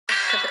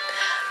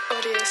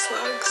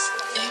slugs.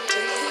 You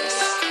do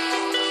this.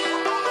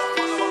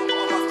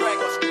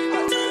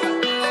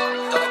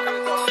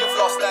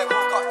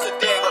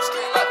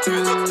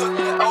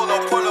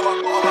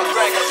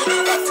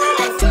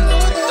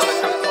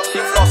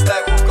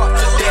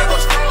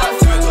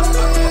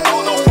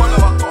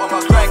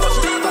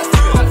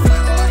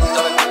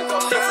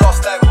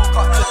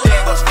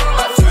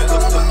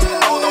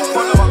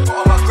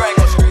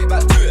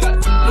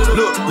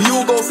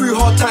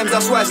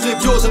 That's why it's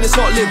live yours and it's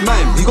not live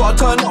mine. You gotta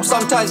turn up,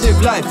 sometimes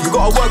live life. You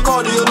gotta work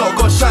hard or you're not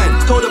gonna shine.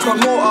 Told the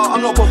promoter I'm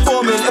not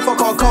performing if I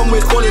can't come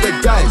with all of the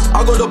guys.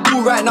 I got the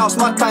ball right now, it's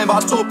my time.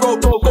 But I told bro,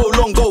 go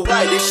long, go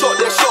wide. They shot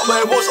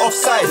but it was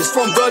offside. It's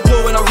from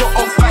Virgil when I rock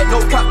off right.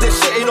 No cap, this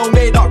shit ain't no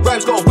made up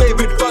rhymes. Got away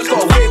with verse,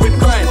 got away with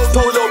grind.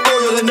 Told little bro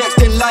you're the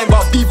next in line,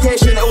 but be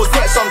patient, it will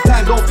get some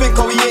time. Don't think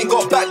we ain't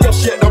got back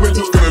just yet. Now we're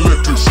just gonna let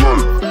it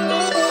slide.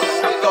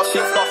 Got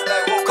shit lost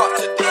there, woke up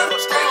today, got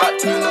straight back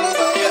to them.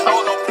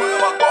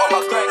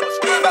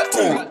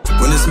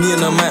 When it's me and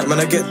the mic, man,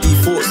 I get deep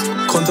thoughts.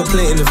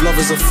 Contemplating if love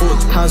is a fraud.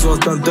 Times where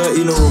I've done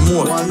dirty, no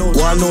remorse.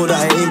 Why I know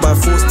that it ain't by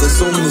force. There's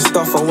so many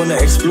stuff I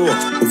wanna explore.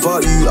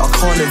 Without you, I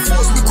can't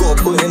enforce. We gotta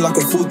put in like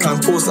a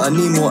full-time course. I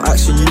need more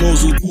action, you know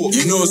it's all talk.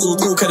 You know it's all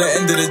talk at the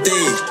end of the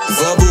day.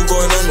 Verbal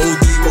going on all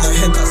day. When I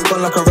head that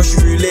spun like a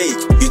Russian roulette.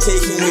 You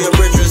taking with your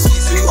brethren, so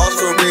you ask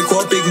for a break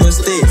or a big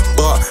mistake.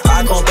 But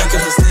I can't back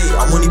in the state.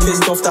 I'm only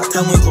pissed off that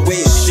time went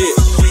away. Shit.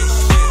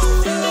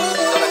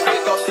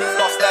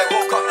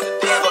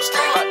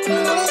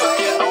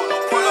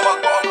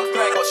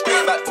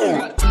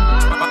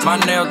 My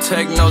nail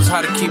tech knows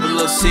how to keep a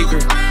little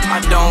secret.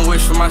 I don't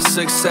wish for my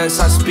success,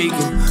 I speak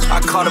it.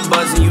 I caught a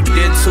buzz and you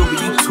did too, but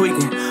you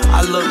tweaking.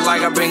 I look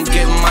like I've been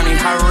getting money,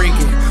 how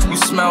reeking. You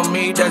smell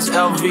me, that's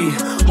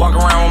LV. Walk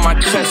around with my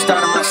chest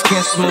out and my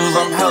skin smooth,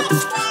 I'm healthy.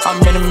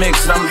 I'm in a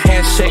mix and I'm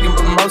handshaking,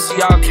 but most of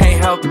y'all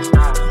can't help it.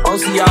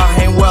 Most of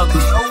y'all ain't wealthy.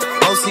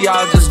 Most of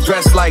y'all just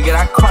dress like it.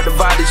 I caught the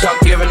vibe that y'all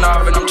giving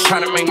off and I'm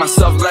trying to make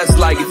myself less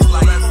like it.